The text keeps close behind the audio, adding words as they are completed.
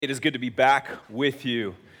It is good to be back with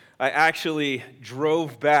you. I actually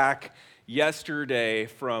drove back yesterday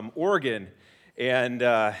from Oregon and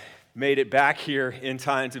made it back here in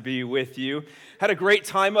time to be with you. Had a great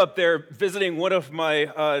time up there visiting one of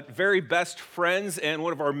my very best friends and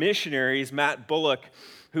one of our missionaries, Matt Bullock,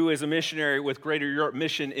 who is a missionary with Greater Europe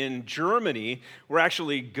Mission in Germany. We're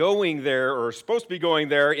actually going there, or supposed to be going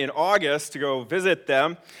there in August to go visit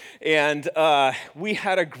them. And we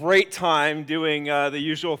had a great time doing the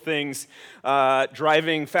usual things,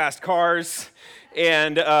 driving fast cars.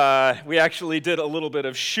 And we actually did a little bit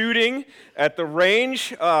of shooting at the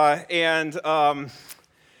range and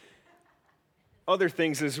other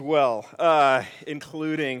things as well,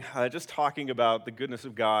 including just talking about the goodness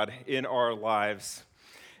of God in our lives,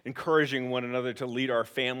 encouraging one another to lead our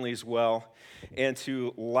families well and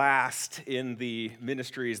to last in the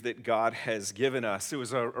ministries that God has given us. It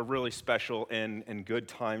was a really special and good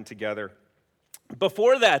time together.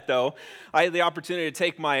 Before that, though, I had the opportunity to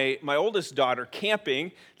take my oldest daughter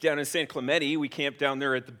camping down in San Clemente. We camped down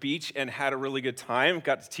there at the beach and had a really good time.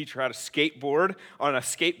 Got to teach her how to skateboard on a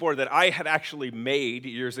skateboard that I had actually made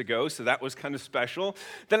years ago, so that was kind of special.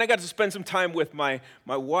 Then I got to spend some time with my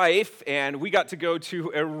wife, and we got to go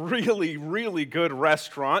to a really, really good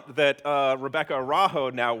restaurant that Rebecca Araujo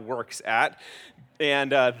now works at,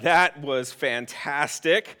 and that was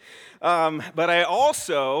fantastic. But I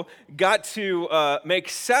also got to make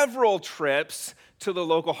several trips to the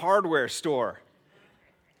local hardware store.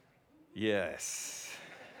 Yes.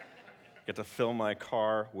 Got to fill my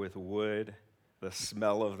car with wood. The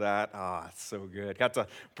smell of that, it's so good. Got to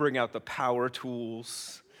bring out the power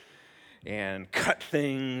tools and cut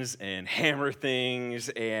things and hammer things,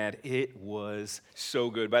 and it was so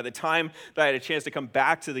good. By the time that I had a chance to come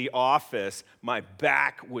back to the office, my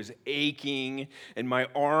back was aching, and my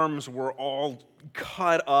arms were all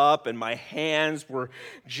cut up, and my hands were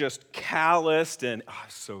just calloused, and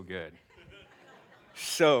so good.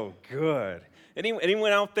 So good.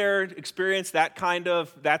 Anyone out there experience that's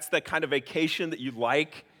the kind of vacation that you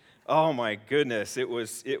like? Oh my goodness, it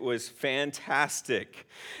was fantastic.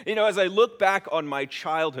 You know, as I look back on my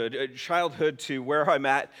childhood to where I'm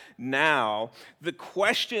at now, the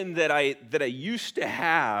question that I used to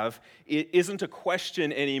have, it isn't a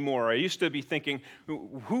question anymore. I used to be thinking,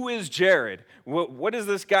 who is Jared? What is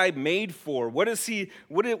this guy made for? What is he?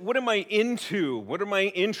 What am I into? What are my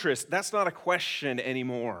interests? That's not a question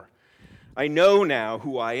anymore. I know now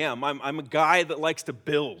who I am. I'm a guy that likes to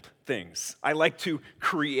build things. I like to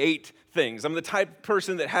create things. I'm the type of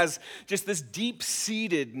person that has just this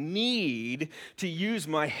deep-seated need to use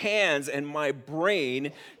my hands and my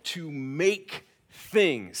brain to make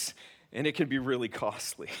things. And it can be really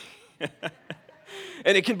costly.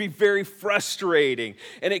 And it can be very frustrating.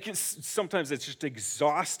 And sometimes it's just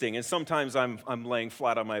exhausting. And sometimes I'm laying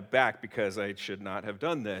flat on my back because I should not have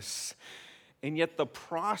done this. And yet the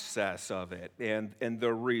process of it and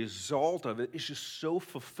the result of it is just so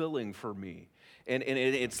fulfilling for me. And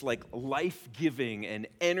it's like life-giving and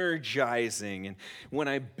energizing. And when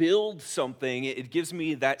I build something, it gives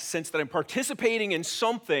me that sense that I'm participating in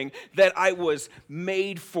something that I was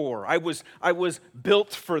made for. I was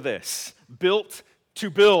built for this, built to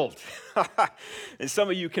build. And some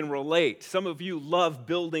of you can relate. Some of you love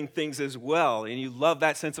building things as well, and you love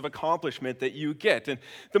that sense of accomplishment that you get. And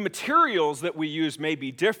the materials that we use may be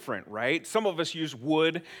different, right? Some of us use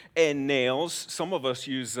wood and nails. Some of us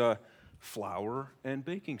use flour and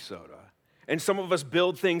baking soda. And some of us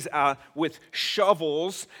build things with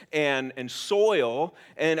shovels and soil,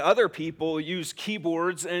 and other people use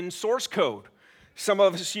keyboards and source code. Some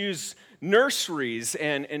of us use nurseries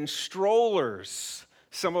and strollers.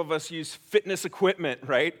 Some of us use fitness equipment,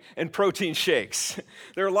 right? And protein shakes.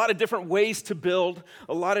 There are a lot of different ways to build,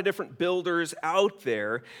 a lot of different builders out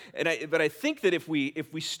there. But I think that if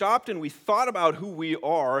we stopped and we thought about who we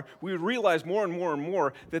are, we would realize more and more and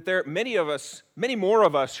more that there are many more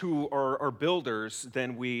of us who are builders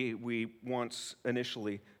than we once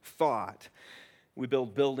initially thought. We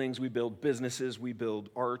build buildings, we build businesses, we build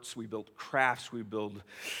arts, we build crafts, we build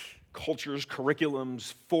cultures,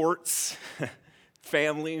 curriculums, forts,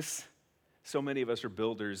 families. So many of us are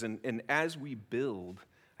builders, and as we build,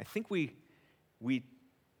 I think we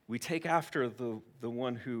take after the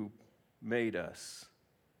one who made us,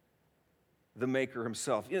 the Maker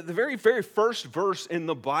himself. You know, the very, very first verse in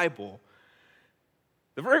the Bible,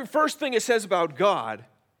 the very first thing it says about God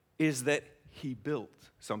is that he built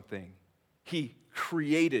something. He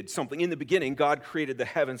created something. In the beginning, God created the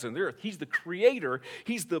heavens and the earth. He's the creator.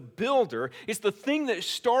 He's the builder. It's the thing that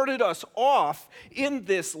started us off in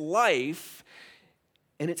this life,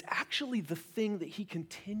 and it's actually the thing that he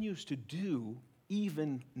continues to do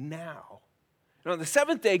even now. And on the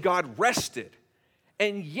seventh day, God rested,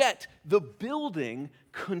 and yet the building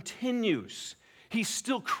continues. He's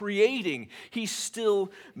still creating. He's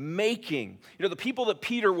still making. You know, the people that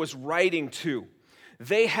Peter was writing to,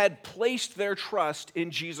 they had placed their trust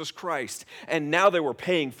in Jesus Christ, and now they were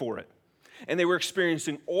paying for it. And they were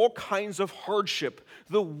experiencing all kinds of hardship.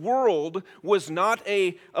 The world was not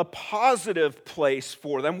a positive place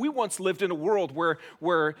for them. We once lived in a world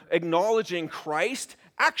where acknowledging Christ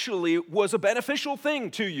actually was a beneficial thing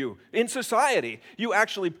to you in society. You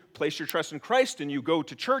actually place your trust in Christ and you go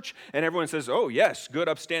to church and everyone says, oh yes, good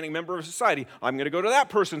upstanding member of society. I'm going to go to that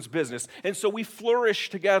person's business. And so we flourish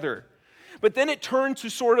together. But then it turned to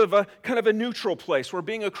sort of a kind of a neutral place where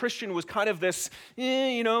being a Christian was kind of this,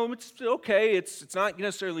 it's okay, it's not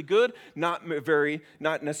necessarily good, not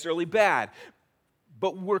necessarily bad.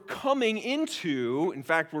 But we're coming into, in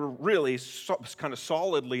fact, we're really kind of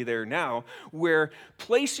solidly there now, where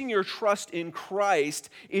placing your trust in Christ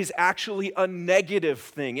is actually a negative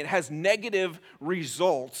thing. It has negative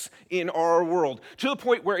results in our world, to the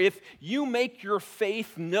point where if you make your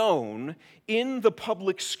faith known in the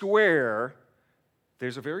public square,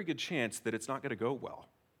 there's a very good chance that it's not going to go well.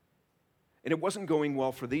 And it wasn't going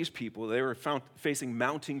well for these people. They were facing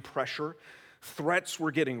mounting pressure. Threats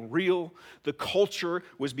were getting real. The culture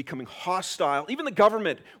was becoming hostile. Even the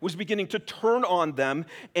government was beginning to turn on them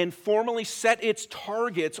and formally set its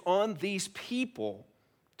targets on these people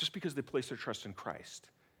just because they placed their trust in Christ.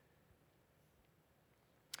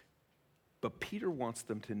 But Peter wants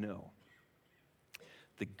them to know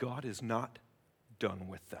that God is not done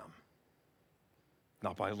with them.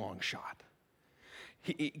 Not by a long shot.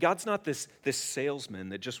 God's not this salesman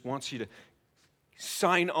that just wants you to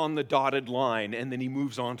sign on the dotted line and then he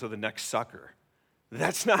moves on to the next sucker.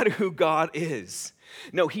 That's not who God is.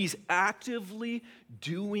 No, he's actively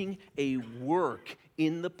doing a work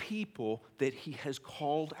in the people that he has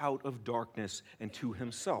called out of darkness and to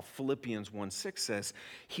himself. Philippians 1:6 says,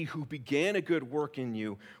 he who began a good work in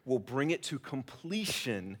you will bring it to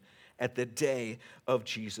completion at the day of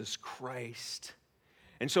Jesus Christ.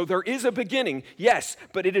 And so there is a beginning, yes,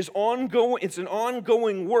 but it is ongoing. It's an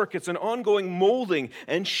ongoing work. It's an ongoing molding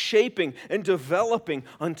and shaping and developing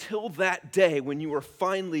until that day when you are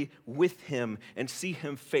finally with him and see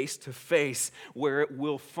him face to face, where it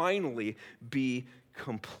will finally be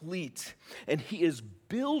complete. And he is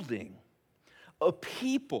building a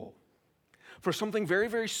people for something very,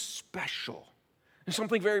 very special, and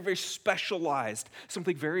something very, very specialized,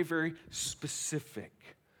 something very, very specific.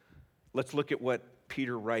 Let's look at what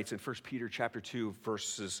Peter writes in 1 Peter chapter 2,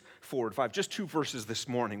 verses 4 and 5. Just 2 verses this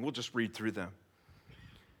morning. We'll just read through them.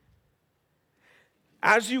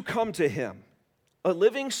 As you come to him, a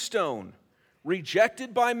living stone,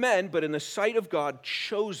 rejected by men, but in the sight of God,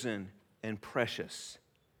 chosen and precious.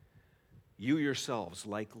 You yourselves,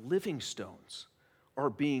 like living stones, are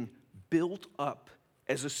being built up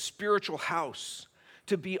as a spiritual house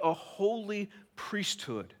to be a holy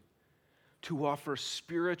priesthood, to offer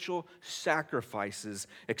spiritual sacrifices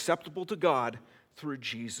acceptable to God through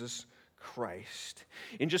Jesus Christ.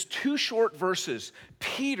 In just 2 short verses,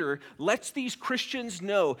 Peter lets these Christians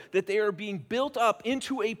know that they are being built up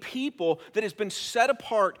into a people that has been set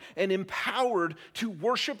apart and empowered to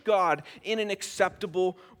worship God in an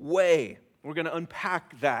acceptable way. We're going to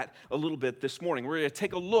unpack that a little bit this morning. We're going to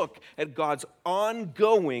take a look at God's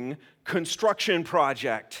ongoing construction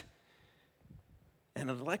project. And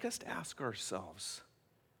I'd like us to ask ourselves,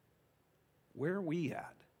 where are we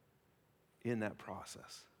at in that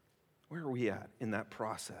process? Where are we at in that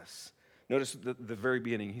process? Notice the very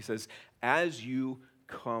beginning, he says, as you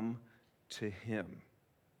come to him.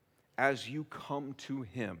 As you come to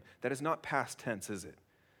him. That is not past tense, is it?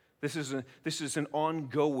 This is an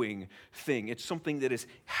ongoing thing. It's something that is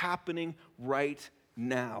happening right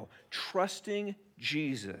now. Trusting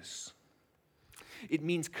Jesus. It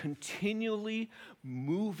means continually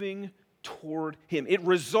moving toward him. It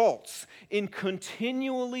results in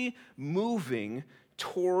continually moving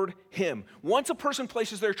toward him. Once a person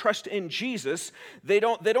places their trust in Jesus, they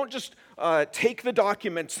don't just take the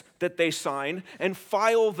documents that they sign and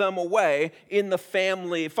file them away in the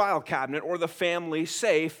family file cabinet or the family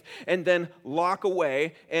safe and then lock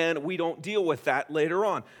away, and we don't deal with that later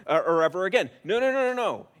on or ever again.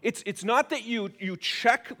 No. It's not that you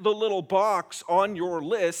check the little box on your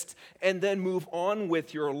list and then move on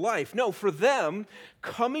with your life. No, for them,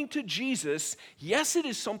 coming to Jesus, yes, it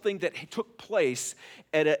is something that took place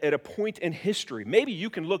at a point in history. Maybe you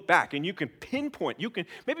can look back and you can pinpoint,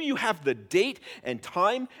 maybe you have the date and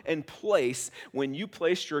time and place when you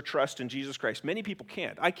placed your trust in Jesus Christ. Many people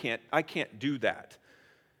can't. I can't do that.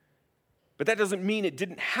 But that doesn't mean it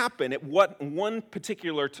didn't happen at one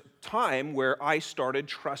particular time where I started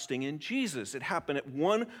trusting in Jesus. It happened at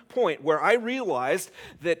one point where I realized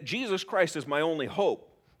that Jesus Christ is my only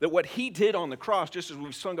hope. That what he did on the cross, just as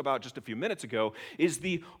we sung about just a few minutes ago, is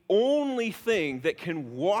the only thing that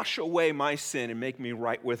can wash away my sin and make me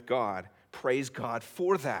right with God. Praise God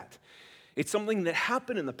for that. It's something that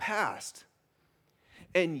happened in the past.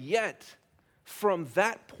 And yet, from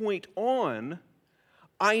that point on,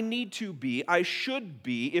 I should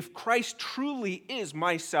be, if Christ truly is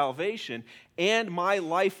my salvation and my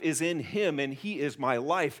life is in him and he is my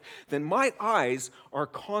life, then my eyes are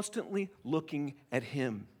constantly looking at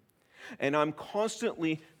him. And I'm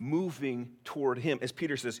constantly moving toward him. As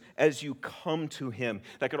Peter says, as you come to him.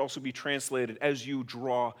 That could also be translated as you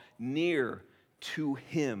draw near to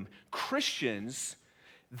him. Christians,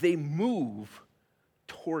 they move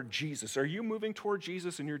toward Jesus. Are you moving toward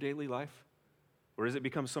Jesus in your daily life? Or has it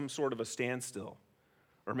become some sort of a standstill?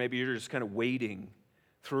 Or maybe you're just kind of wading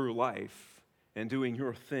through life and doing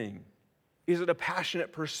your thing. Is it a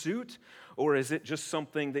passionate pursuit? Or is it just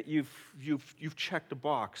something that you've checked a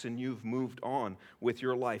box and you've moved on with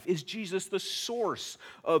your life? Is Jesus the source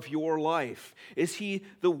of your life? Is he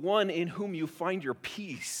the one in whom you find your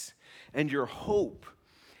peace and your hope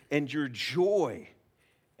and your joy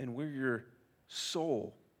and where your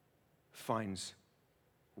soul finds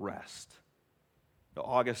rest?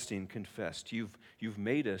 Augustine confessed, you've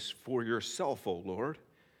made us for yourself, O Lord,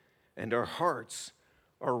 and our hearts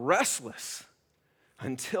are restless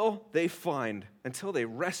until they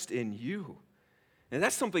rest in you. And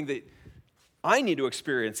that's something that I need to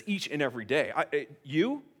experience each and every day.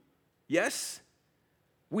 You? Yes?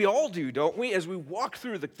 We all do, don't we? As we walk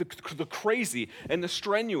through the crazy and the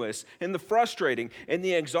strenuous and the frustrating and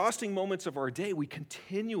the exhausting moments of our day, we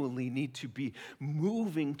continually need to be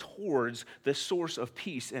moving towards the source of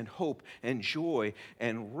peace and hope and joy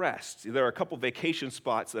and rest. There are a couple vacation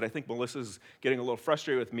spots that I think Melissa's getting a little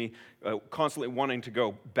frustrated with me, constantly wanting to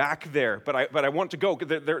go back there. But I want to go.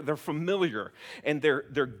 They're familiar and they're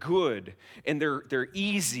good and they're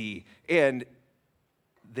easy and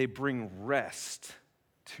they bring rest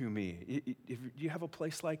to me. Do you have a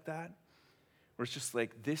place like that? Where it's just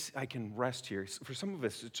like, this, I can rest here. For some of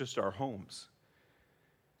us, it's just our homes.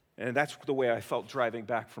 And that's the way I felt driving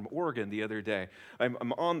back from Oregon the other day.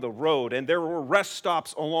 I'm on the road, and there were rest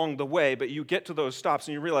stops along the way, but you get to those stops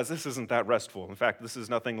and you realize this isn't that restful. In fact, this is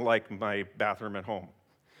nothing like my bathroom at home.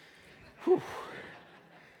 Whew.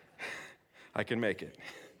 I can make it.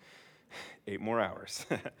 8 more hours.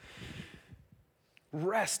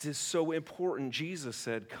 Rest is so important. Jesus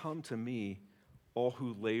said, come to me, all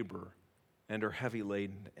who labor and are heavy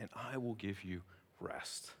laden, and I will give you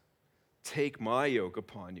rest. Take my yoke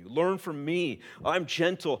upon you. Learn from me. I'm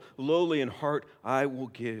gentle, lowly in heart. I will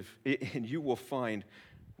give, and you will find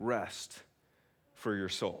rest for your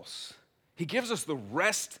souls. He gives us the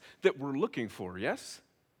rest that we're looking for, yes?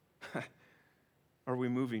 Are we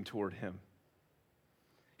moving toward him?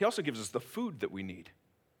 He also gives us the food that we need.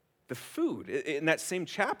 The food in that same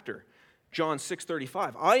chapter, John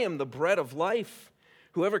 6:35. I am the bread of life.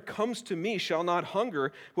 Whoever comes to me shall not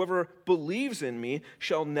hunger. Whoever believes in me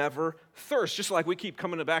shall never thirst. Just like we keep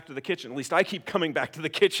coming back to the kitchen. At least I keep coming back to the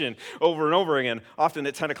kitchen over and over again, often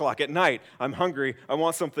at 10 o'clock at night. I'm hungry. I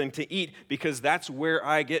want something to eat because that's where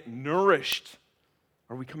I get nourished.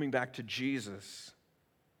 Are we coming back to Jesus?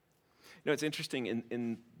 You know, it's interesting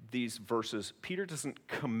in these verses, Peter doesn't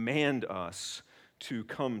command us to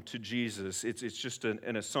come to Jesus. It's just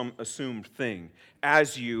an assumed thing.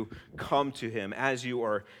 As you come to him, as you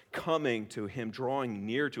are coming to him, drawing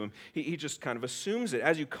near to him, he just kind of assumes it.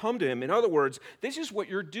 As you come to him, in other words, this is what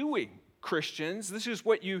you're doing, Christians. This is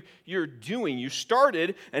what you're doing. You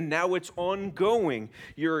started, and now it's ongoing.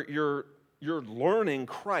 You're learning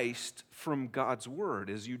Christ from God's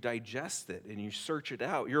word as you digest it and you search it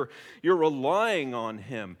out. You're relying on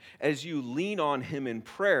him as you lean on him in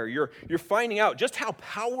prayer. You're finding out just how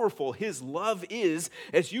powerful his love is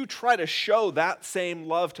as you try to show that same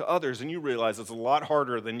love to others, and you realize it's a lot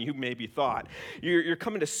harder than you maybe thought. You're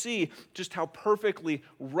coming to see just how perfectly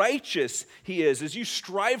righteous he is as you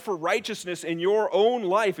strive for righteousness in your own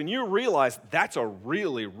life, and you realize that's a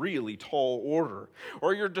really, really tall order.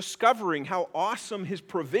 Or you're discovering how awesome his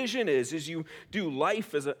provision is as you do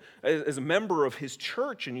life as a member of his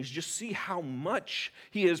church, and you just see how much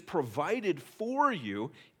he has provided for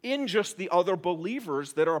you in just the other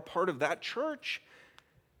believers that are a part of that church.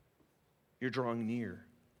 You're drawing near.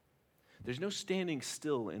 There's no standing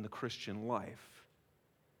still in the Christian life,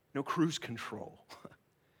 no cruise control.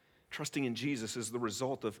 Trusting in Jesus is the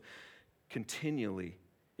result of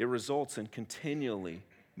it results in continually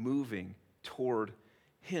moving toward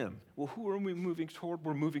him. Well, who are we moving toward?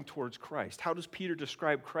 We're moving towards Christ. How does Peter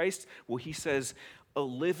describe Christ? Well, he says, a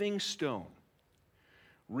living stone,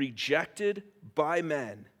 rejected by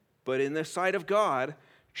men, but in the sight of God,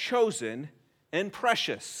 chosen and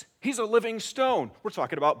precious. He's a living stone. We're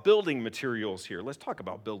talking about building materials here. Let's talk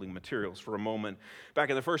about building materials for a moment. Back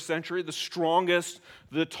in the first century, the strongest,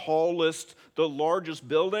 the tallest, the largest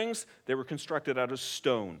buildings, they were constructed out of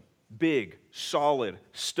stone. Big, solid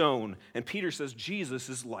stone. And Peter says Jesus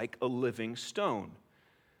is like a living stone.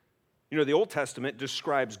 You know, the Old Testament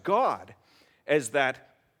describes God as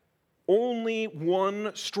that only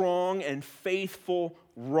one strong and faithful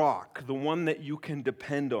rock, the one that you can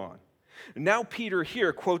depend on. Now Peter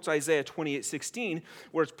here quotes Isaiah 28:16,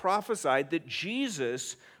 where it's prophesied that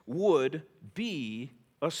Jesus would be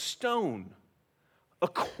a stone, a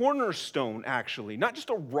cornerstone actually, not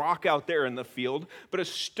just a rock out there in the field, but a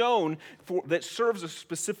stone that serves a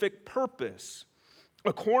specific purpose.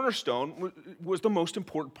 A cornerstone was the most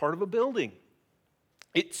important part of a building.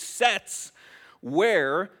 It sets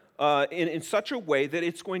where in such a way that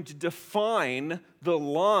it's going to define the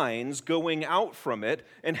lines going out from it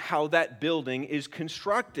and how that building is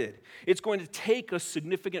constructed. It's going to take a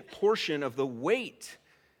significant portion of the weight.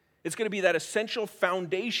 It's going to be that essential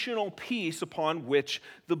foundational piece upon which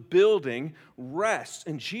the building rests.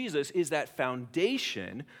 And Jesus is that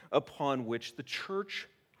foundation upon which the church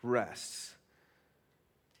rests.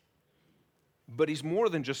 But he's more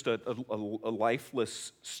than just a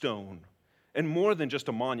lifeless stone. And more than just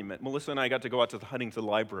a monument. Melissa and I got to go out to the Huntington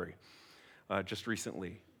Library just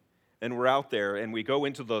recently. And we're out there, and we go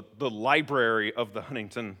into the library of the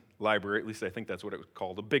Huntington Library. At least I think that's what it was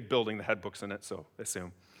called. A big building that had books in it, so I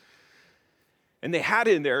assume. And they had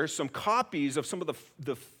in there some copies of some of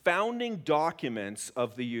the founding documents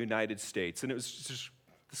of the United States. And it was just,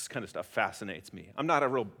 this kind of stuff fascinates me. I'm not a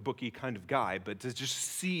real booky kind of guy, but to just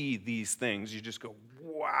see these things, you just go,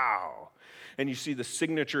 wow. And you see the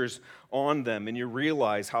signatures on them, and you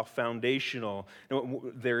realize how foundational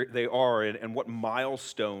they are and what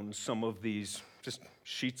milestones some of these just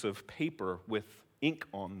sheets of paper with ink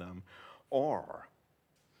on them are.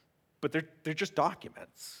 But they're just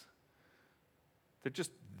documents. They're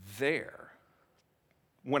just there.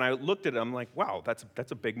 When I looked at it, I'm like, wow,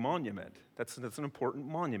 that's a big monument. That's an important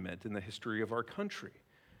monument in the history of our country.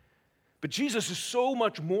 But Jesus is so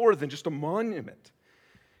much more than just a monument.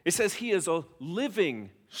 It says he is a living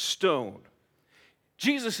stone.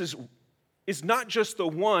 Jesus is not just the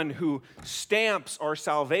one who stamps our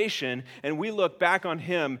salvation, and we look back on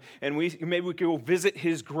him, and maybe we go visit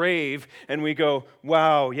his grave, and we go,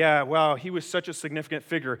 wow, he was such a significant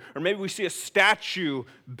figure. Or maybe we see a statue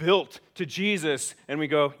built to Jesus, and we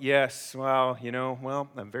go, yes, wow,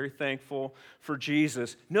 I'm very thankful for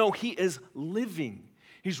Jesus. No, he is living.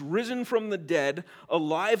 He's risen from the dead,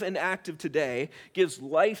 alive and active today, gives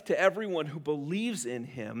life to everyone who believes in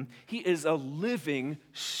him. He is a living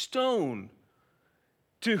stone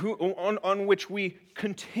on which we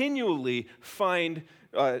continually find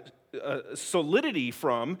solidity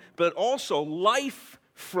from, but also life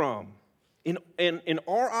from. In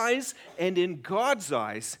our eyes and in God's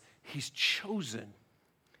eyes, he's chosen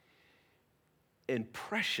and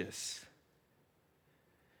precious.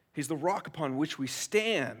 He's the rock upon which we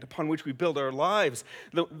stand, upon which we build our lives.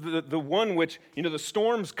 The one which, the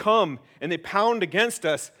storms come and they pound against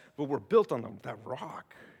us, but we're built on that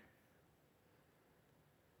rock.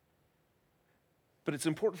 But it's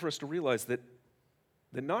important for us to realize that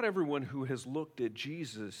not everyone who has looked at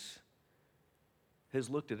Jesus has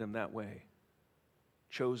looked at him that way.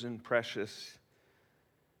 Chosen, precious.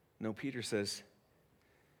 No, Peter says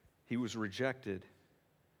he was rejected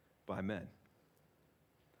by men.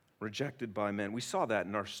 Rejected by men. We saw that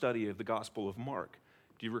in our study of the Gospel of Mark.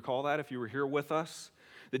 Do you recall that if you were here with us?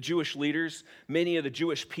 The Jewish leaders, many of the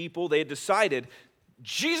Jewish people, they had decided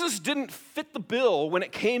Jesus didn't fit the bill when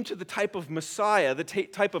it came to the type of Messiah, the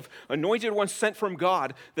type of anointed one sent from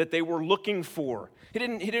God that they were looking for. He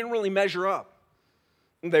didn't really measure up.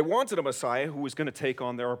 And they wanted a Messiah who was going to take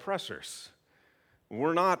on their oppressors.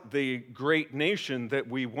 We're not the great nation that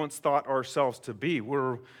we once thought ourselves to be.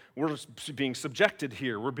 We're being subjected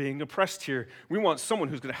here. We're being oppressed here. We want someone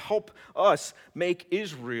who's going to help us make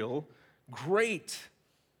Israel great,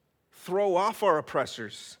 throw off our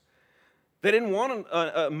oppressors. They didn't want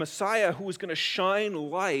a Messiah who was going to shine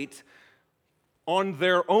light on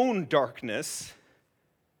their own darkness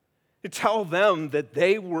to tell them that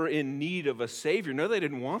they were in need of a Savior. No, they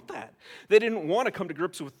didn't want that. They didn't want to come to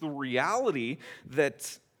grips with the reality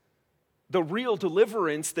that the real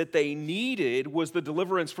deliverance that they needed was the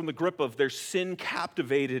deliverance from the grip of their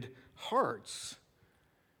sin-captivated hearts.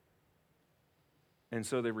 And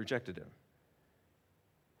so they rejected him.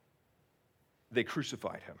 They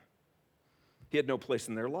crucified him. He had no place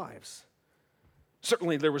in their lives.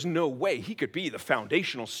 Certainly, there was no way he could be the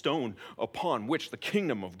foundational stone upon which the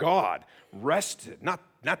kingdom of God rested. Not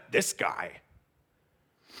this guy.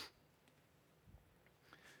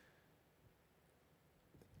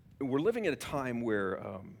 We're living at a time where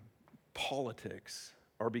politics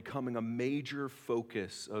are becoming a major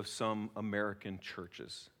focus of some American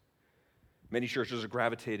churches. Many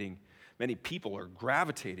people are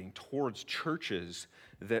gravitating towards churches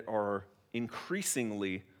that are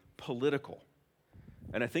increasingly political.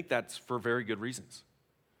 And I think that's for very good reasons.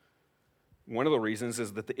 One of the reasons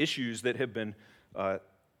is that the issues that have been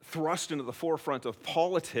thrust into the forefront of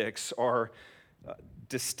politics are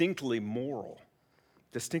distinctly moral.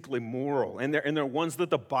 And they're ones that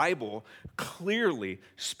the Bible clearly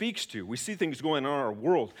speaks to. We see things going on in our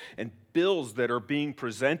world and bills that are being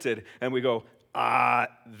presented, and we go,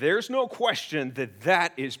 there's no question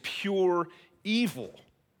that is pure evil.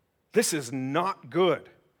 This is not good.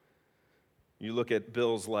 You look at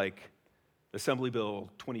bills like Assembly Bill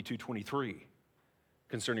 2223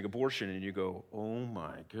 concerning abortion, and you go, oh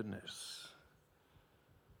my goodness.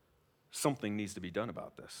 Something needs to be done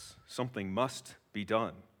about this. Something must be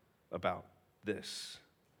done about this.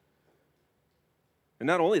 And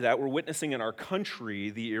not only that, we're witnessing in our country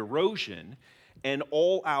the erosion and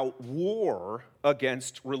all-out war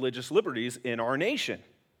against religious liberties in our nation.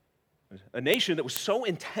 A nation that was so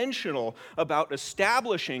intentional about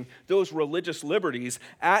establishing those religious liberties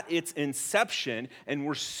at its inception, and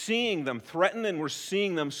we're seeing them threatened and we're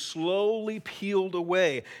seeing them slowly peeled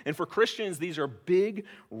away. And for Christians, these are big,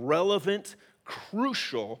 relevant,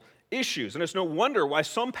 crucial issues. And it's no wonder why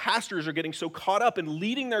some pastors are getting so caught up in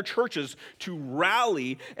leading their churches to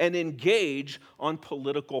rally and engage on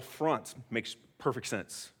political fronts. Makes perfect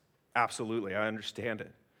sense. Absolutely, I understand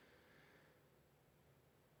it.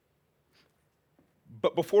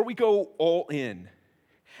 But before we go all in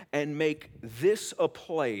and make this a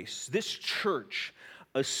place, this church,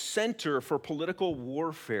 a center for political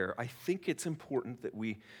warfare, I think it's important that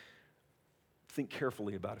we think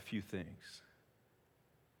carefully about a few things.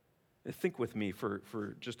 Think with me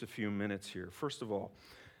for just a few minutes here. First of all,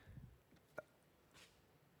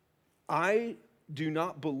 I do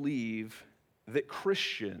not believe that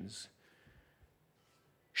Christians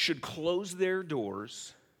should close their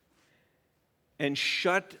doors and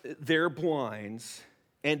shut their blinds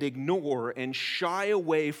and ignore and shy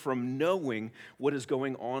away from knowing what is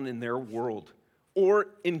going on in their world or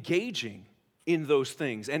engaging in those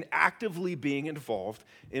things and actively being involved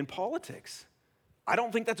in politics. I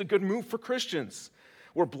don't think that's a good move for Christians.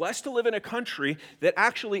 We're blessed to live in a country that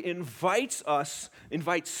actually invites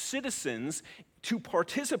citizens to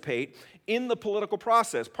participate in the political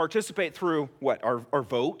process. Participate through what? Our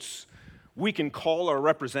votes. We can call our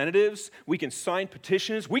representatives. We can sign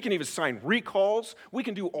petitions. We can even sign recalls. We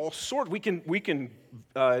can do all sorts. We can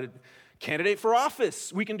candidate for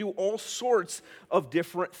office. We can do all sorts of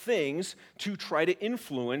different things to try to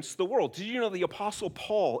influence the world. Did you know the Apostle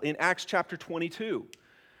Paul in Acts chapter 22?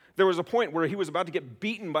 There was a point where he was about to get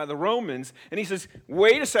beaten by the Romans, and he says,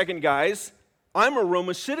 wait a second, guys, I'm a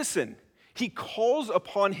Roman citizen. He calls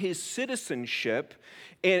upon his citizenship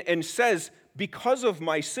and says, because of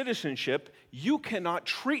my citizenship, you cannot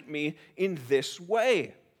treat me in this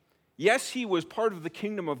way. Yes, he was part of the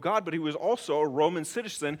kingdom of God, but he was also a Roman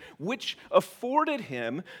citizen, which afforded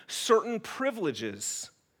him certain privileges.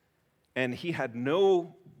 And he had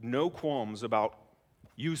no qualms about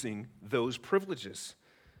using those privileges.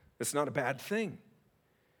 It's not a bad thing.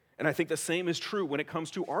 And I think the same is true when it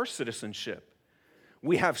comes to our citizenship.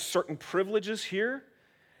 We have certain privileges here.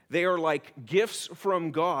 They are like gifts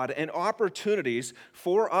from God and opportunities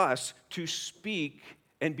for us to speak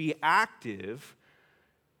and be active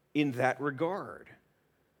in that regard.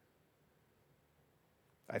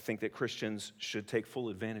 I think that Christians should take full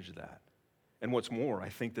advantage of that. And what's more, I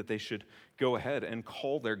think that they should go ahead and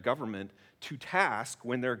call their government to task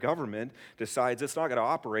when their government decides it's not going to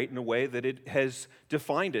operate in a way that it has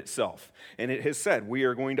defined itself. And it has said, we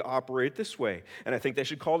are going to operate this way. And I think they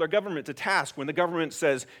should call their government to task when the government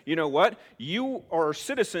says, you know what, you are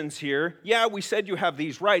citizens here. Yeah, we said you have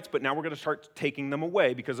these rights, but now we're going to start taking them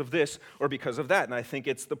away because of this or because of that. And I think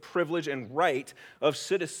it's the privilege and right of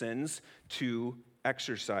citizens to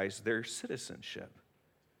exercise their citizenship.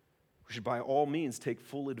 We should by all means take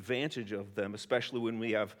full advantage of them, especially when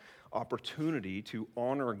we have opportunity to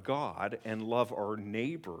honor God and love our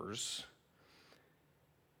neighbors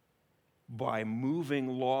by moving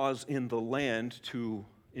laws in the land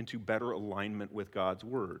into better alignment with God's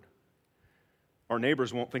word. Our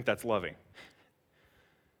neighbors won't think that's loving.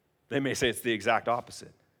 They may say it's the exact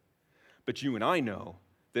opposite. But you and I know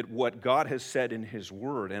that what God has said in his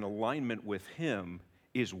word and alignment with him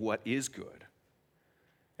is what is good.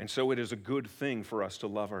 And so it is a good thing for us to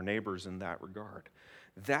love our neighbors in that regard.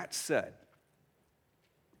 That said,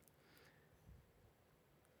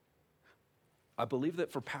 I believe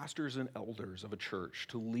that for pastors and elders of a church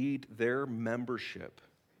to lead their membership,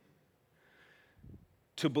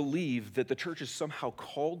 to believe that the church is somehow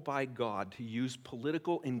called by God to use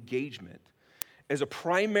political engagement as a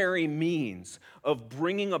primary means of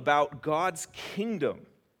bringing about God's kingdom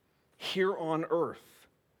here on earth,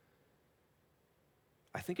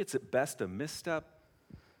 I think it's at best a misstep.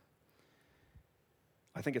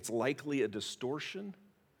 I think it's likely a distortion.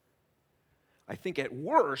 I think at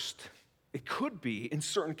worst, it could be, in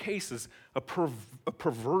certain cases, a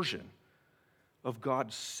perversion of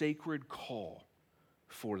God's sacred call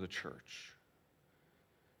for the church.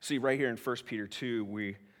 See, right here in 1 Peter 2,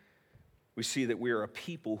 we see that we are a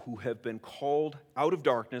people who have been called out of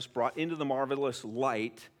darkness, brought into the marvelous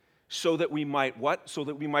light, so that we might what? So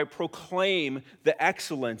that we might proclaim the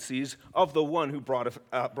excellencies of the one who brought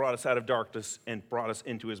us out of darkness and brought us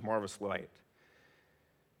into his marvelous light.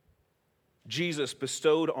 Jesus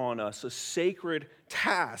bestowed on us a sacred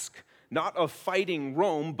task, not of fighting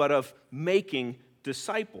Rome, but of making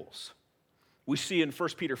disciples. We see in 1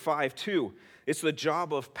 Peter 5:2, it's the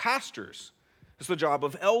job of pastors, it's the job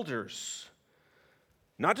of elders,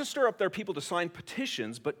 not to stir up their people to sign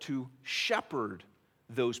petitions, but to shepherd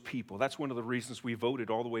those people. That's one of the reasons we voted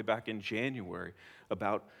all the way back in January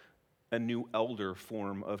about a new elder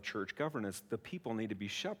form of church governance. The people need to be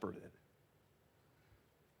shepherded.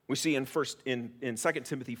 We see in 2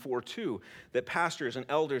 Timothy 4:2 that pastors and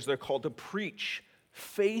elders, they're called to preach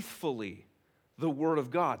faithfully the word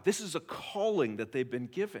of God. This is a calling that they've been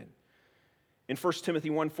given. In 1 Timothy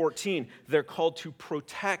 1:14, they're called to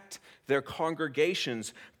protect their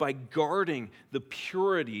congregations by guarding the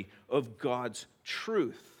purity of God's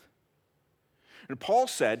truth. And Paul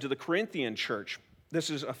said to the Corinthian church, this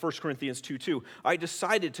is 1 Corinthians 2:2, I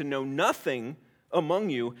decided to know nothing among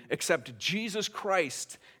you except Jesus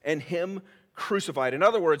Christ and him crucified. In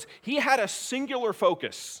other words, he had a singular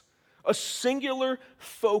focus. A singular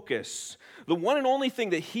focus. The one and only thing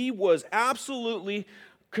that he was absolutely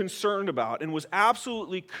concerned about and was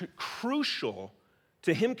absolutely crucial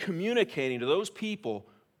to him communicating to those people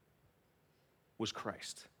was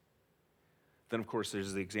Christ. Then, of course,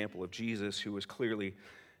 there's the example of Jesus, who was clearly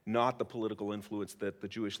not the political influence that the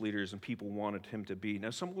Jewish leaders and people wanted him to be. Now,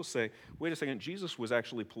 some will say, wait a second, Jesus was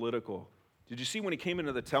actually political. Did you see when he came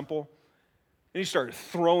into the temple and he started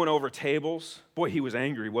throwing over tables? Boy, he was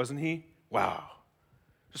angry, wasn't he? Wow.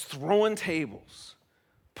 Just throwing tables,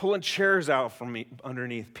 pulling chairs out from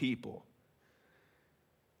underneath people.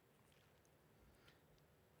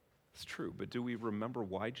 It's true, but do we remember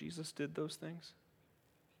why Jesus did those things?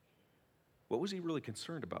 What was he really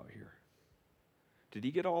concerned about here? Did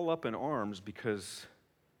he get all up in arms because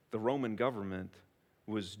the Roman government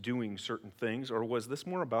was doing certain things, or was this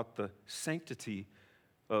more about the sanctity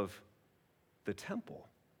of the temple?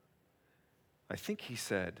 I think he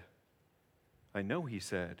said, I know he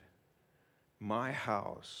said, my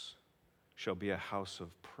house shall be a house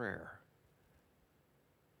of prayer.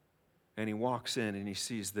 And he walks in and he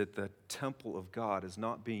sees that the temple of God is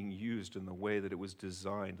not being used in the way that it was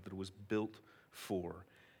designed, that it was built for.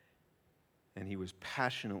 And he was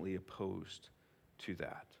passionately opposed to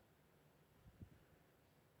that.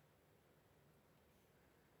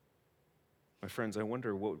 My friends, I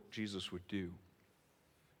wonder what Jesus would do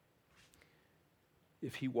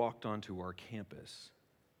if he walked onto our campus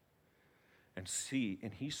and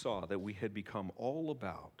he saw that we had become all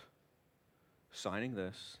about signing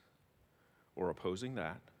this or opposing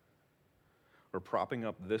that or propping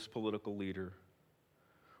up this political leader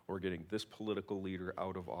or getting this political leader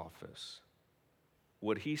out of office.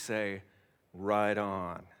 Would he say, right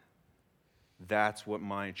on, that's what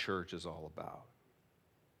my church is all about?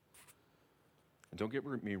 And don't get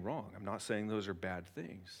me wrong, I'm not saying those are bad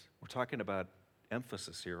things. We're talking about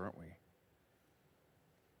emphasis here, aren't we?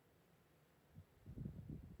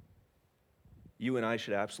 You and I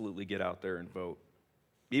should absolutely get out there and vote.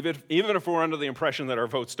 Even if we're under the impression that our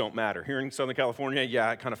votes don't matter. Here in Southern California,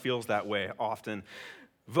 yeah, it kind of feels that way often.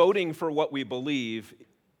 Voting for what we believe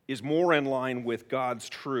is more in line with God's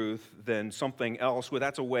truth than something else. Well,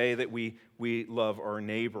 that's a way that we love our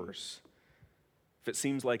neighbors. If it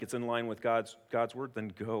seems like it's in line with God's word,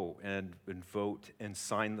 then go and vote and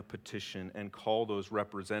sign the petition and call those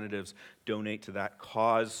representatives. Donate to that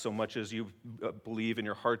cause so much as you believe in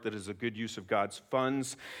your heart that is a good use of God's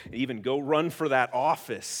funds. And even go run for that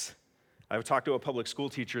office. I talked to a public school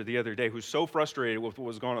teacher the other day who's so frustrated with what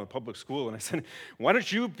was going on in the public school, and I said, why don't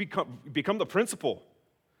you become the principal?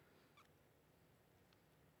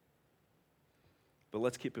 But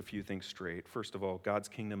let's keep a few things straight. First of all, God's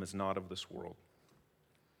kingdom is not of this world.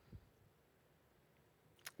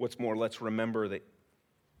 What's more, let's remember that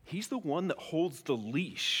He's the one that holds the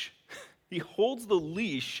leash. He holds the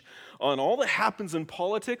leash on all that happens in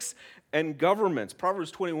politics and governments. Proverbs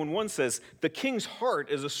 21:1 says, the king's heart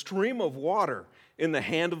is a stream of water in the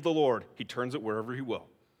hand of the Lord. He turns it wherever He will.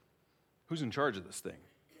 Who's in charge of this thing?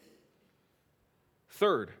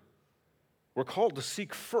 Third, we're called to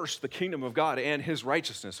seek first the kingdom of God and His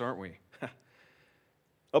righteousness, aren't we?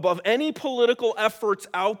 Above any political efforts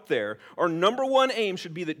out there, our number one aim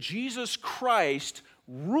should be that Jesus Christ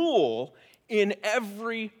rule in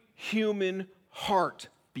every human heart,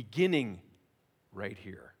 beginning right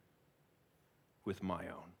here with my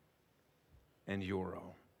own and your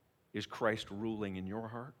own. Is Christ ruling in your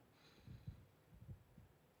heart?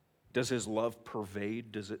 Does His love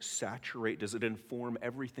pervade? Does it saturate? Does it inform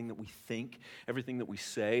everything that we think, everything that we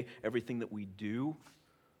say, everything that we do?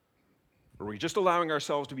 Or are we just allowing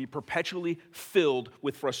ourselves to be perpetually filled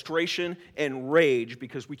with frustration and rage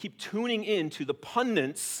because we keep tuning in to the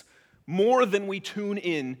pundits more than we tune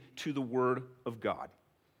in to the Word of God?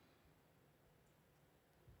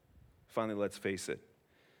 Finally, let's face it,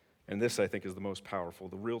 and this I think is the most powerful.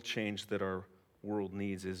 The real change that our world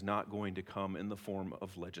needs is not going to come in the form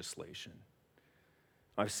of legislation.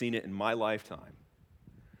 I've seen it in my lifetime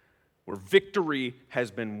where victory has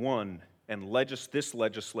been won and this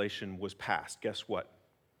legislation was passed. Guess what?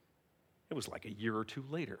 It was like a year or two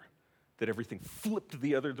later that everything flipped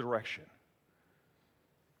the other direction.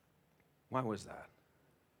 Why was that?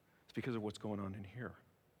 It's because of what's going on in here.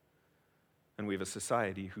 And we have a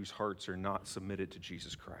society whose hearts are not submitted to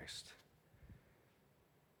Jesus Christ.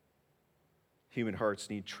 Human hearts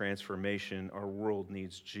need transformation. Our world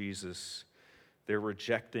needs Jesus. They're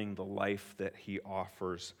rejecting the life that He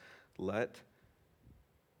offers.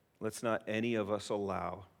 Let's not any of us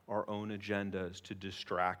allow our own agendas to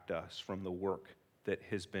distract us from the work that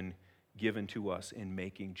has been given to us in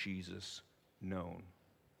making Jesus known.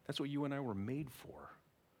 That's what you and I were made for.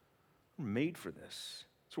 We're made for this.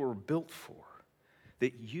 That's what we're built for.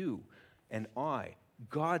 That you and I,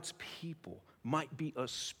 God's people, might be a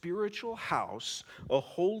spiritual house, a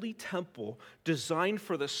holy temple designed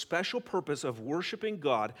for the special purpose of worshiping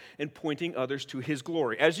God and pointing others to His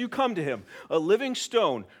glory. As you come to Him, a living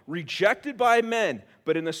stone, rejected by men,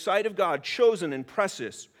 but in the sight of God, chosen and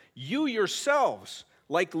precious, you yourselves,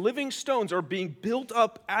 like living stones, are being built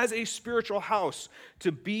up as a spiritual house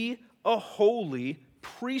to be a holy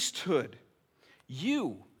priesthood.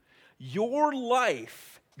 Your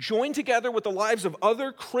life, joined together with the lives of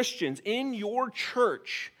other Christians in your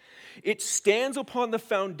church, it stands upon the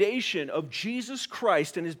foundation of Jesus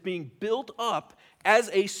Christ and is being built up as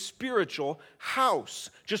a spiritual house,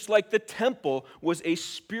 just like the temple was a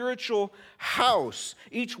spiritual house.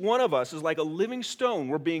 Each one of us is like a living stone.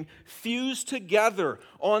 We're being fused together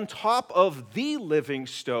on top of the living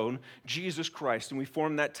stone, Jesus Christ, and we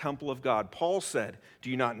form that temple of God. Paul said, do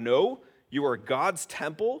you not know you are God's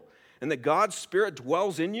temple and that God's Spirit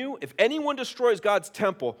dwells in you? If anyone destroys God's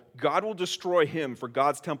temple, God will destroy him, for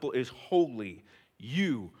God's temple is holy.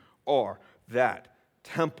 You are that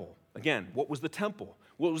temple. Again, what was the temple?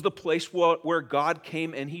 Well, it was the place where God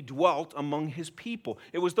came and He dwelt among His people.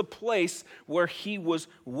 It was the place where He was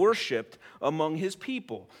worshiped among His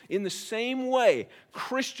people. In the same way,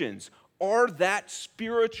 Christians are that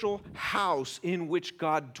spiritual house in which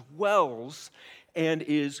God dwells and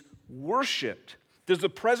is worshiped. Does the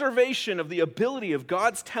preservation of the ability of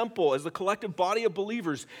God's temple as the collective body of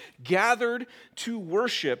believers gathered to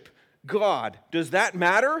worship God, does that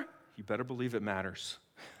matter? You better believe it matters.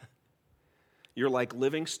 You're like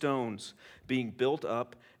living stones being built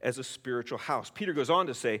up as a spiritual house. Peter goes on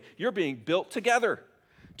to say, you're being built together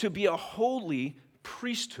to be a holy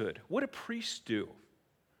priesthood. What do priests do?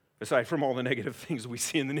 Aside from all the negative things we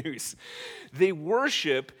see in the news. They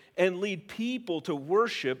worship and lead people to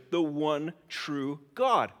worship the one true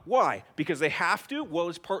God. Why? Because they have to? Well,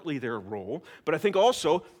 it's partly their role, but I think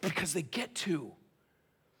also because they get to.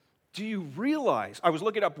 Do you realize? I was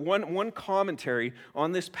looking up one commentary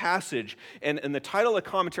on this passage, and the title of the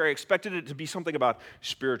commentary, I expected it to be something about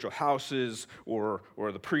spiritual houses or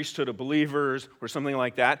the priesthood of believers or something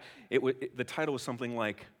like that. The title was something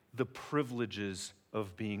like The Privileges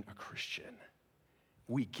of Being a Christian.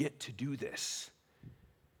 We get to do this.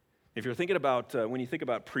 If you're thinking about, when you think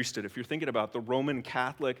about priesthood, if you're thinking about the Roman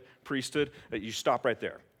Catholic priesthood, you stop right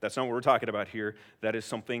there. That's not what we're talking about here. That is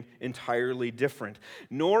something entirely different.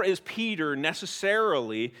 Nor is Peter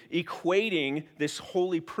necessarily equating this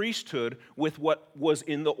holy priesthood with what was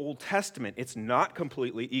in the Old Testament. It's not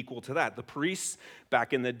completely equal to that. The priests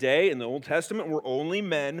back in the day in the Old Testament were only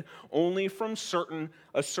men, only from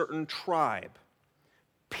a certain tribe.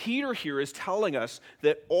 Peter here is telling us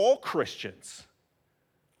that all Christians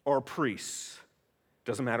are priests.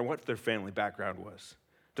 Doesn't matter what their family background was.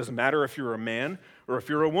 Doesn't matter if you're a man or if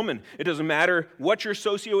you're a woman. It doesn't matter what your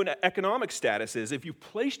socioeconomic status is. If you've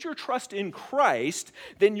placed your trust in Christ,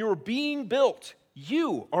 then you're being built.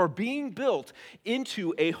 You are being built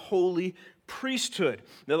into a holy priesthood.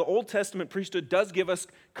 Now, the Old Testament priesthood does give us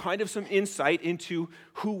kind of some insight into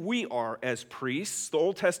who we are as priests. The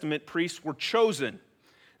Old Testament priests were chosen.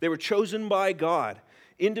 They were chosen by God.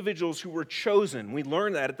 Individuals who were chosen. We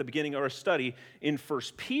learned that at the beginning of our study in 1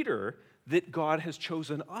 Peter, that God has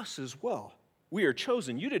chosen us as well. We are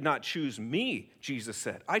chosen. You did not choose me, Jesus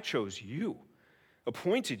said. I chose you,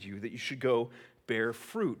 appointed you that you should go bear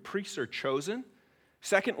fruit. Priests are chosen.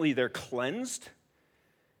 Secondly, they're cleansed.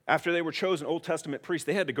 After they were chosen Old Testament priests,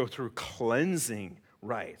 they had to go through cleansing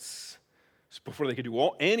rites before they could do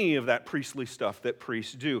any of that priestly stuff that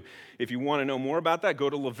priests do. If you want to know more about that, go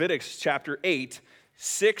to Leviticus chapter 8,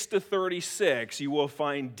 6 to 36, you will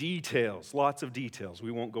find details, lots of details. We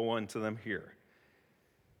won't go into them here.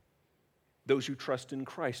 Those who trust in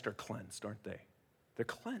Christ are cleansed, aren't they? They're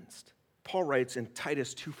cleansed. Paul writes in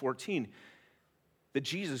Titus 2:14 that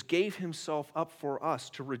Jesus gave himself up for us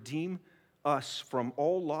to redeem us from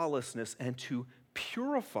all lawlessness and to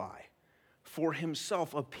purify for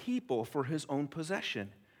himself a people for his own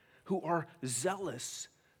possession who are zealous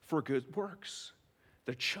for good works.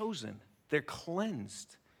 They're chosen. They're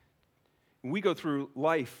cleansed. We go through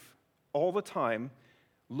life all the time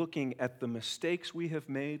looking at the mistakes we have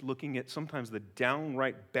made, looking at sometimes the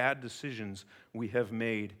downright bad decisions we have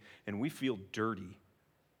made, and we feel dirty.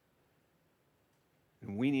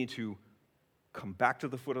 And we need to come back to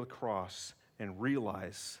the foot of the cross and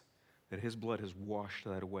realize that his blood has washed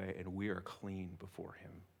that away and we are clean before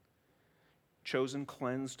him. Chosen,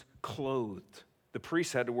 cleansed, clothed. The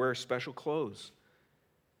priests had to wear special clothes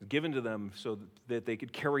given to them so that they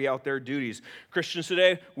could carry out their duties. Christians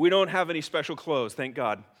today, we don't have any special clothes, thank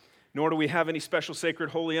God. Nor do we have any special sacred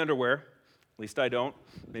holy underwear. At least I don't.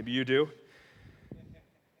 Maybe you do.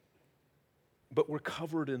 But we're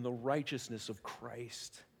covered in the righteousness of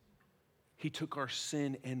Christ. He took our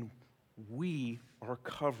sin and we are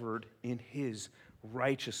covered in his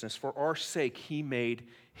righteousness. For our sake, he made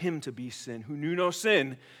him to be sin, who knew no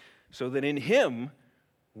sin, so that in him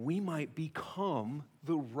we might become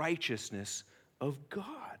the righteousness of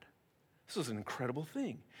God. This is an incredible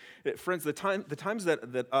thing. Friends, the times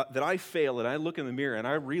that I fail and I look in the mirror and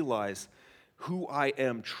I realize who I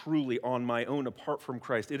am truly on my own apart from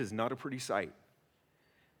Christ, it is not a pretty sight.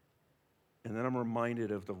 And then I'm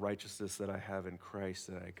reminded of the righteousness that I have in Christ,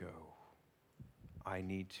 that I go, I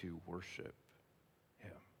need to worship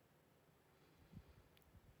him.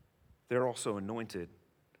 They're also anointed.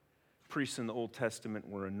 Priests in the Old Testament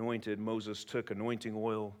were anointed. Moses took anointing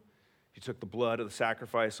oil. He took the blood of the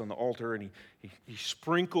sacrifice on the altar and he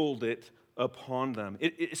sprinkled it upon them.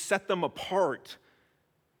 It set them apart,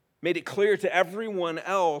 made it clear to everyone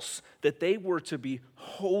else that they were to be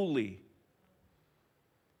holy.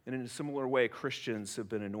 And in a similar way, Christians have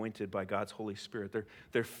been anointed by God's Holy Spirit.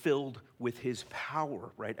 They're filled with his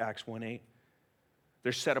power, right? Acts 1:8.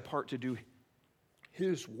 They're set apart to do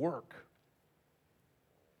his work.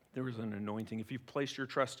 There is an anointing. If you've placed your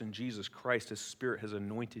trust in Jesus Christ, his Spirit has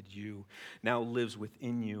anointed you, now lives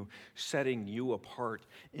within you, setting you apart,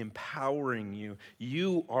 empowering you.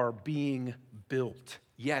 You are being built.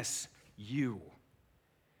 Yes, you.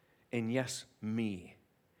 And yes, me.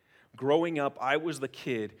 Growing up, I was the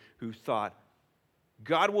kid who thought,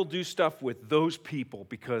 God will do stuff with those people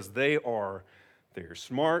because they're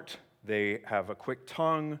smart, they have a quick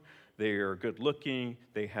tongue, they are good looking,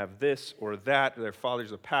 they have this or that, their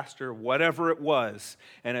father's a pastor, whatever it was.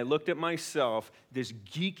 And I looked at myself, this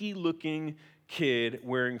geeky looking kid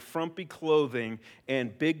wearing frumpy clothing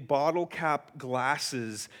and big bottle cap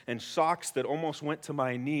glasses and socks that almost went to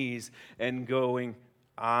my knees, and going,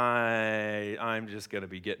 I'm just going to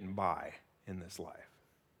be getting by in this life.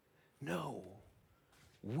 No.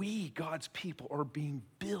 We, God's people, are being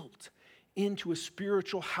built into a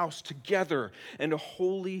spiritual house together and a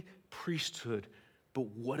holy priesthood. But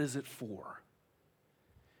what is it for?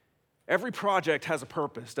 Every project has a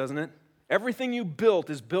purpose, doesn't it? Everything you built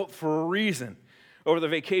is built for a reason. Over the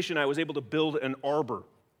vacation, I was able to build an arbor.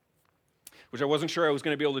 which I wasn't sure I was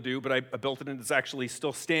going to be able to do, but I built it and it's actually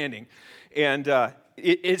still standing. And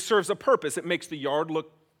it serves a purpose. It makes the yard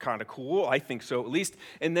look kind of cool, I think so at least.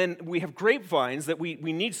 And then we have grapevines that we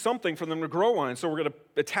need something for them to grow on. So we're going to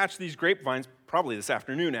attach these grapevines, probably this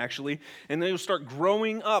afternoon actually, and they'll start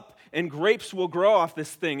growing up and grapes will grow off this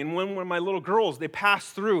thing. And when my little girls, they pass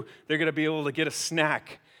through, they're going to be able to get a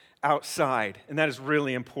snack outside. And that is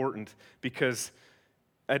really important because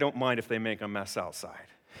I don't mind if they make a mess outside.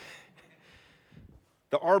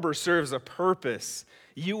 The arbor serves a purpose.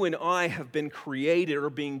 You and I have been created or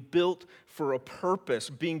being built for a purpose,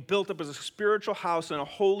 being built up as a spiritual house and a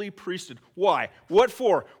holy priesthood. Why? What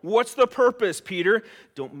for? What's the purpose, Peter?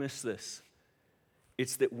 Don't miss this.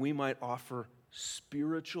 It's that we might offer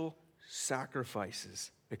spiritual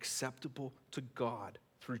sacrifices acceptable to God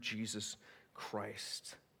through Jesus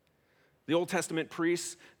Christ. The Old Testament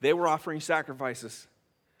priests, they were offering sacrifices.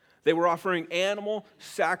 They were offering animal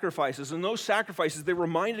sacrifices, and those sacrifices, they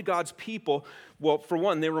reminded God's people, well, for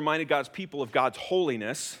one, they reminded God's people of God's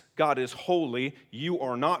holiness. God is holy, you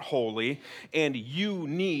are not holy, and you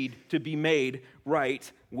need to be made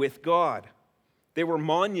right with God. They were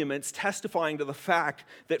monuments testifying to the fact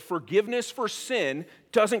that forgiveness for sin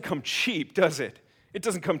doesn't come cheap, does it? It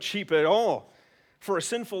doesn't come cheap at all. For a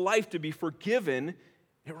sinful life to be forgiven,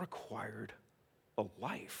 it required a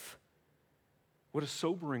life. What a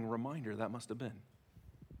sobering reminder that must have been.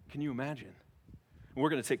 Can you imagine? We're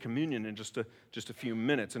going to take communion in just a few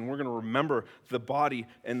minutes, and we're going to remember the body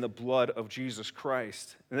and the blood of Jesus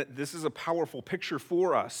Christ. And this is a powerful picture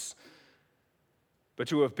for us. But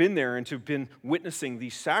to have been there and to have been witnessing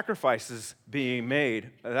these sacrifices being made,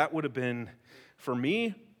 that would have been, for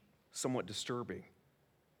me, somewhat disturbing.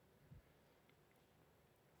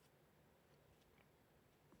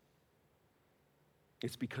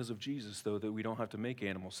 It's because of Jesus, though, that we don't have to make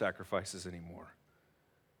animal sacrifices anymore.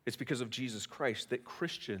 It's because of Jesus Christ that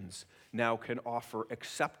Christians now can offer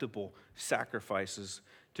acceptable sacrifices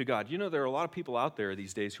to God. You know, there are a lot of people out there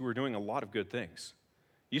these days who are doing a lot of good things.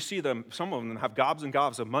 You see them, some of them have gobs and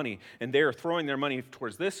gobs of money, and they are throwing their money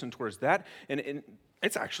towards this and towards that, and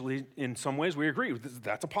it's actually, in some ways, we agree,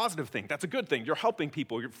 that's a positive thing. That's a good thing. You're helping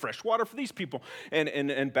people. You're fresh water for these people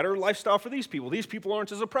and better lifestyle for these people. These people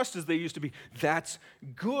aren't as oppressed as they used to be. That's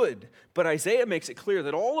good. But Isaiah makes it clear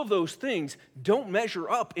that all of those things don't measure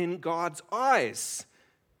up in God's eyes.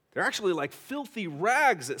 They're actually like filthy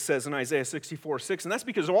rags, it says in Isaiah 64:6, and that's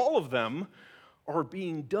because all of them are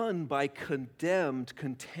being done by condemned,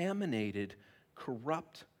 contaminated,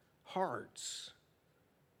 corrupt hearts.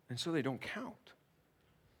 And so they don't count.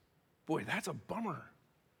 Boy, that's a bummer.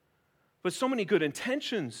 But so many good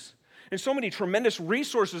intentions and so many tremendous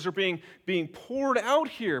resources are being poured out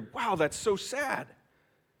here. Wow, that's so sad.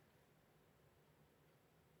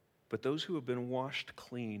 But those who have been washed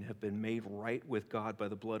clean, have been made right with God by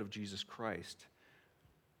the blood of Jesus Christ,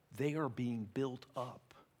 they are being built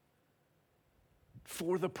up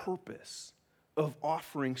for the purpose of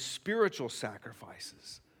offering spiritual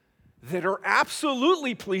sacrifices that are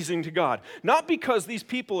absolutely pleasing to God. Not because these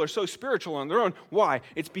people are so spiritual on their own. Why?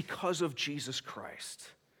 It's because of Jesus Christ.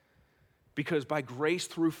 Because by grace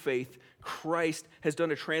through faith, Christ has done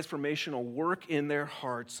a transformational work in their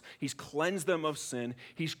hearts. He's cleansed them of sin.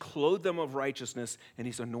 He's clothed them of righteousness. And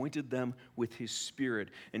He's anointed them with His Spirit.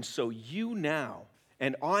 And so you now,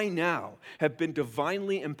 and I now, have been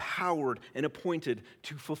divinely empowered and appointed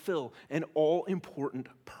to fulfill an all-important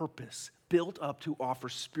purpose, built up to offer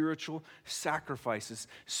spiritual sacrifices,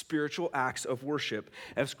 spiritual acts of worship.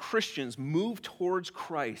 As Christians move towards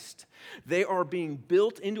Christ, they are being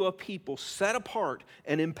built into a people set apart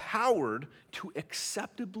and empowered to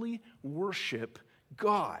acceptably worship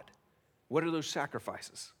God. What are those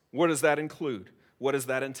sacrifices? What does that include? What does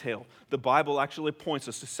that entail? The Bible actually points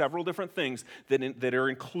us to several different things that are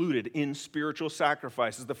included in spiritual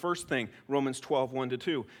sacrifices. The first thing, Romans 12,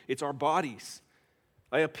 1-2, it's our bodies.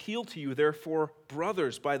 I appeal to you, therefore,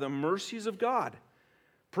 brothers, by the mercies of God,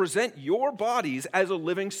 present your bodies as a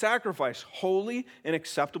living sacrifice, holy and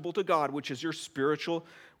acceptable to God, which is your spiritual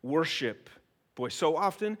worship. Boy, so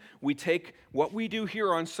often we take what we do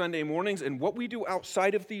here on Sunday mornings and what we do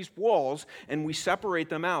outside of these walls, and we separate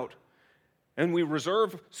them out. And we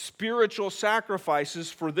reserve spiritual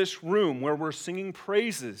sacrifices for this room where we're singing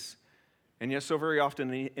praises. And yet so very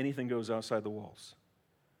often anything goes outside the walls.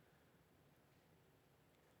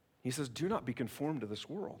 He says, do not be conformed to this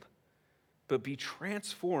world, but be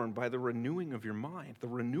transformed by the renewing of your mind, the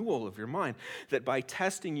renewal of your mind, that by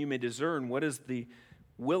testing you may discern what is the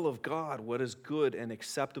will of God, what is good and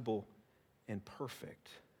acceptable and perfect.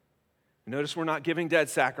 Notice we're not giving dead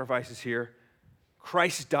sacrifices here.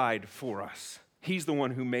 Christ died for us. He's the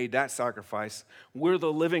one who made that sacrifice. We're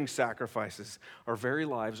the living sacrifices. Our very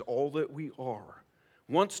lives, all that we are,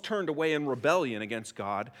 once turned away in rebellion against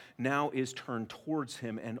God, now is turned towards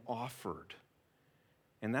him and offered.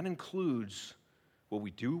 And that includes what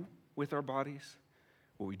we do with our bodies,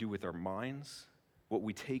 what we do with our minds, what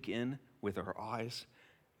we take in with our eyes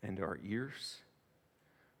and our ears,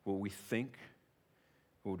 what we think,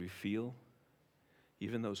 what we feel,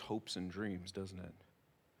 even those hopes and dreams, doesn't it?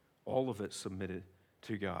 All of it submitted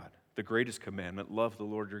to God. The greatest commandment, love the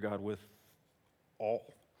Lord your God with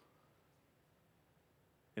all.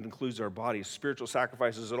 It includes our bodies. Spiritual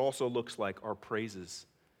sacrifices, it also looks like our praises.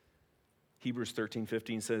 Hebrews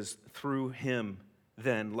 13:15 says, through him,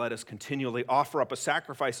 then let us continually offer up a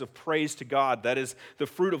sacrifice of praise to God. That is the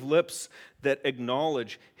fruit of lips that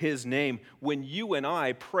acknowledge his name. When you and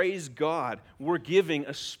I praise God, we're giving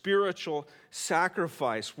a spiritual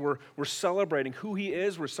sacrifice. We're celebrating who he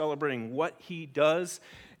is. We're celebrating what he does.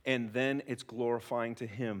 And then it's glorifying to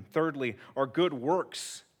him. Thirdly, our good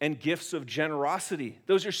works and gifts of generosity.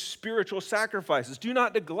 Those are spiritual sacrifices. Do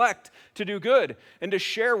not neglect to do good and to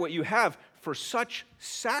share what you have, for such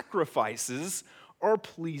sacrifices are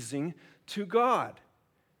pleasing to God.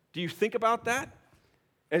 Do you think about that?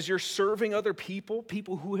 As you're serving other people,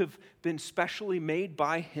 people who have been specially made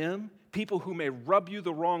by him, people who may rub you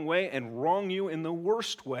the wrong way and wrong you in the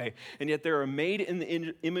worst way, and yet they are made in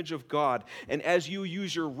the image of God. And as you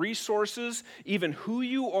use your resources, even who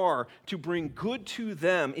you are, to bring good to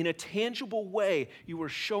them in a tangible way, you are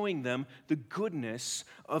showing them the goodness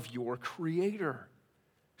of your Creator.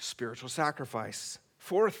 Spiritual sacrifice.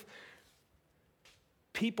 Fourth,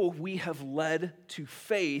 people we have led to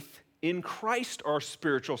faith in Christ are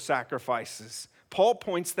spiritual sacrifices. Paul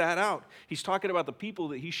points that out. He's talking about the people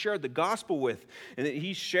that he shared the gospel with and that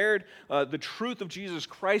he shared the truth of Jesus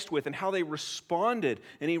Christ with and how they responded.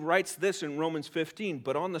 And he writes this in Romans 15,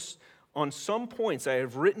 but on some points I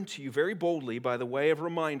have written to you very boldly by the way of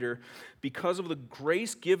reminder, because of the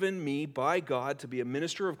grace given me by God to be a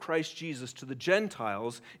minister of Christ Jesus to the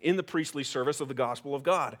Gentiles in the priestly service of the gospel of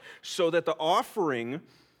God, so that the offering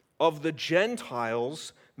of the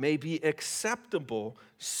Gentiles may be acceptable,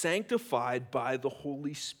 sanctified by the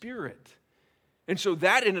Holy Spirit. And so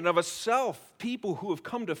that in and of itself, people who have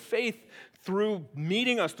come to faith through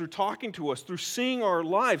meeting us, through talking to us, through seeing our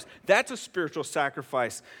lives, that's a spiritual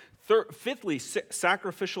sacrifice. Fifthly,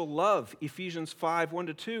 sacrificial love, Ephesians 5,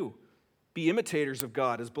 1-2. Be imitators of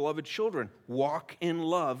God as beloved children. Walk in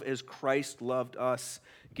love as Christ loved us,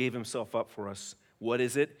 gave himself up for us. What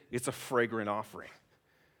is it? It's a fragrant offering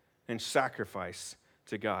and sacrifice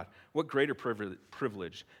to God. What greater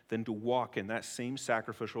privilege than to walk in that same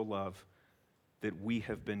sacrificial love that we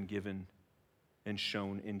have been given and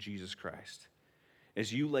shown in Jesus Christ.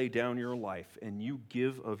 As you lay down your life and you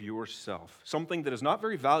give of yourself, something that is not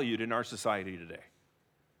very valued in our society today.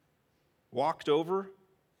 Walked over,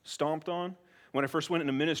 stomped on. When I first went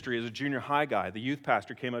into ministry as a junior high guy, the youth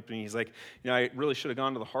pastor came up to me. He's like, I really should have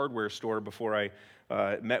gone to the hardware store before I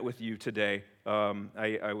met with you today.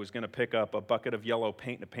 I was going to pick up a bucket of yellow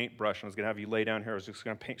paint and a paintbrush, and I was going to have you lay down here. I was just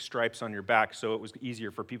going to paint stripes on your back so it was easier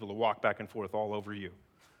for people to walk back and forth all over you.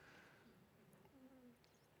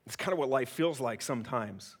 It's kind of what life feels like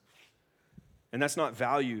sometimes. And that's not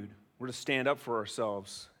valued. We're to stand up for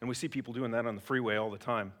ourselves. And we see people doing that on the freeway all the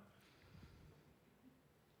time.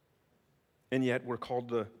 And yet we're called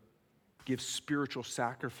to give spiritual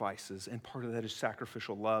sacrifices, and part of that is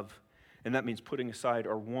sacrificial love. And that means putting aside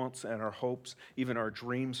our wants and our hopes, even our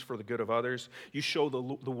dreams for the good of others. You show the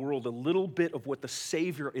world a little bit of what the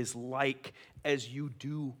Savior is like as you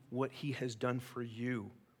do what he has done for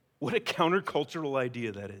you. What a countercultural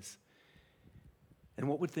idea that is. And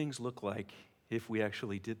what would things look like if we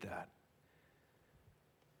actually did that?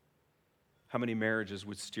 How many marriages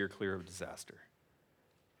would steer clear of disaster?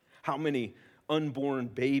 How many unborn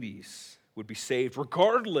babies would be saved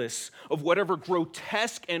regardless of whatever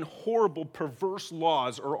grotesque and horrible perverse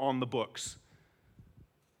laws are on the books?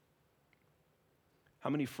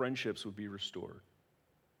 How many friendships would be restored?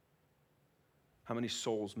 How many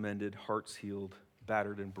souls mended, hearts healed,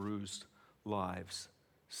 battered and bruised, lives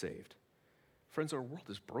saved? Friends, our world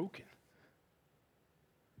is broken.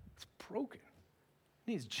 It's broken.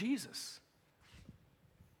 It needs Jesus.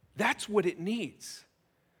 That's what it needs.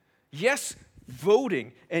 Yes,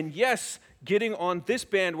 voting, and yes, getting on this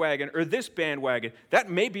bandwagon or this bandwagon, that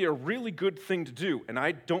may be a really good thing to do, and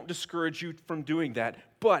I don't discourage you from doing that,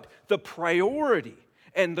 but the priority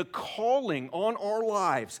and the calling on our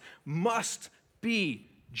lives must be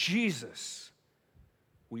Jesus.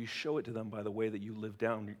 Will you show it to them by the way that you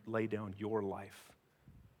lay down your life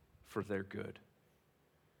for their good?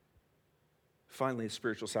 Finally,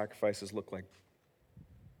 spiritual sacrifices look like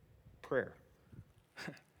prayer.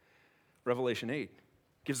 Revelation 8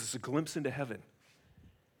 gives us a glimpse into heaven.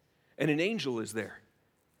 And an angel is there.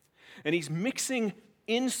 And he's mixing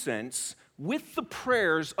incense with the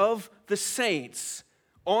prayers of the saints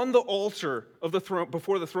on the altar of the throne,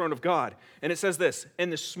 before the throne of God. And it says this,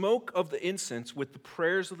 and the smoke of the incense with the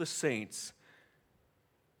prayers of the saints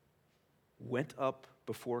went up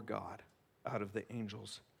before God out of the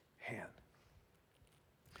angel's hand.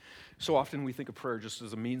 So often we think of prayer just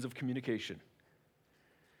as a means of communication.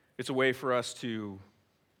 It's a way for us to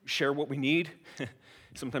share what we need,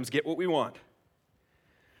 sometimes get what we want.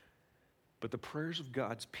 But the prayers of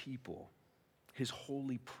God's people, his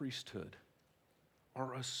holy priesthood,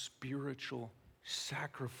 are a spiritual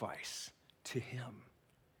sacrifice to him.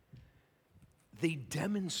 They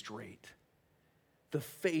demonstrate the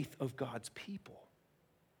faith of God's people.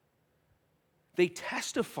 They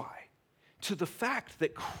testify to the fact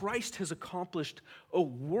that Christ has accomplished a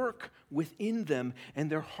work within them and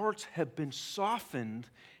their hearts have been softened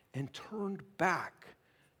and turned back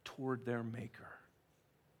toward their Maker.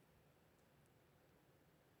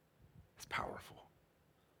 It's powerful.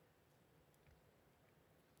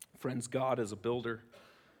 Friends, God is a builder.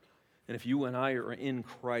 And if you and I are in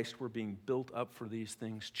Christ, we're being built up for these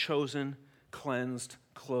things, chosen, cleansed,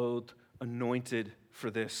 clothed, anointed for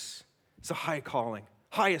this. It's a high calling,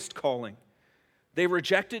 highest calling. They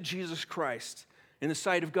rejected Jesus Christ. In the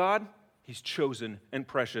sight of God, he's chosen and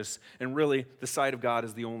precious. And really, the sight of God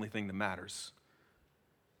is the only thing that matters.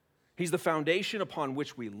 He's the foundation upon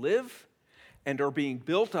which we live and are being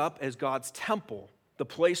built up as God's temple, the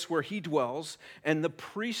place where he dwells, and the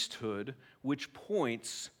priesthood which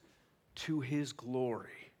points to his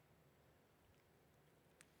glory.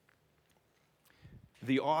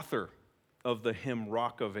 The author of the hymn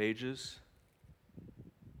Rock of Ages,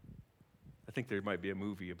 I think there might be a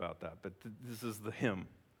movie about that, but this is the hymn,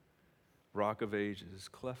 Rock of Ages,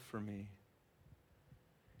 cleft for me.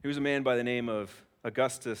 He was a man by the name of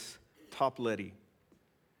Augustus Toplady.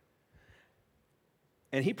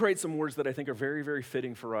 And he prayed some words that I think are very, very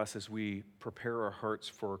fitting for us as we prepare our hearts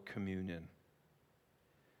for communion.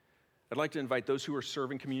 I'd like to invite those who are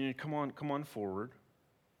serving communion, come on forward.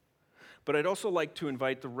 But I'd also like to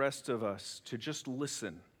invite the rest of us to just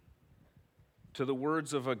listen to the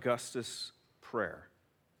words of Augustus' prayer.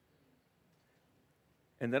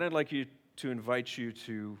 And then I'd like to invite you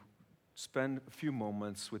to spend a few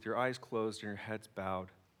moments with your eyes closed and your heads bowed,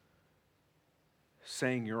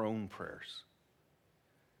 saying your own prayers,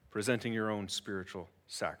 presenting your own spiritual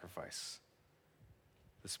sacrifice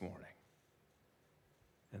this morning.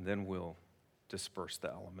 And then we'll disperse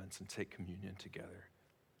the elements and take communion together.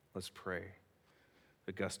 Let's pray.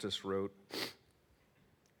 Augustus wrote,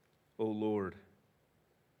 O Lord,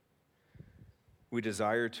 we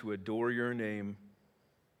desire to adore your name,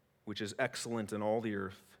 which is excellent in all the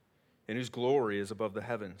earth, and whose glory is above the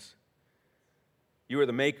heavens. You are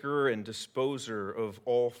the maker and disposer of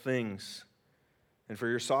all things, and for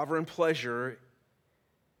your sovereign pleasure,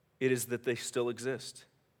 it is that they still exist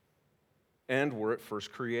and were at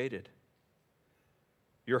first created.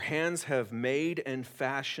 Your hands have made and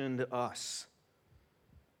fashioned us,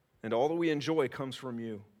 and all that we enjoy comes from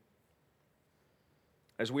you.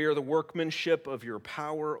 As we are the workmanship of your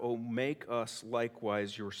power, O make us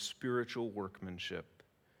likewise your spiritual workmanship,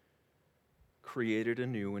 created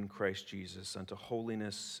anew in Christ Jesus unto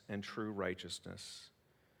holiness and true righteousness.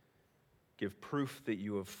 Give proof that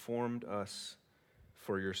you have formed us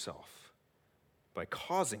for yourself by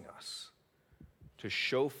causing us to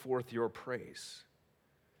show forth your praise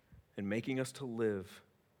and making us to live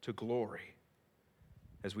to glory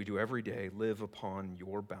as we do every day, live upon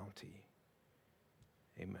your bounty.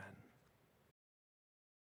 Amen.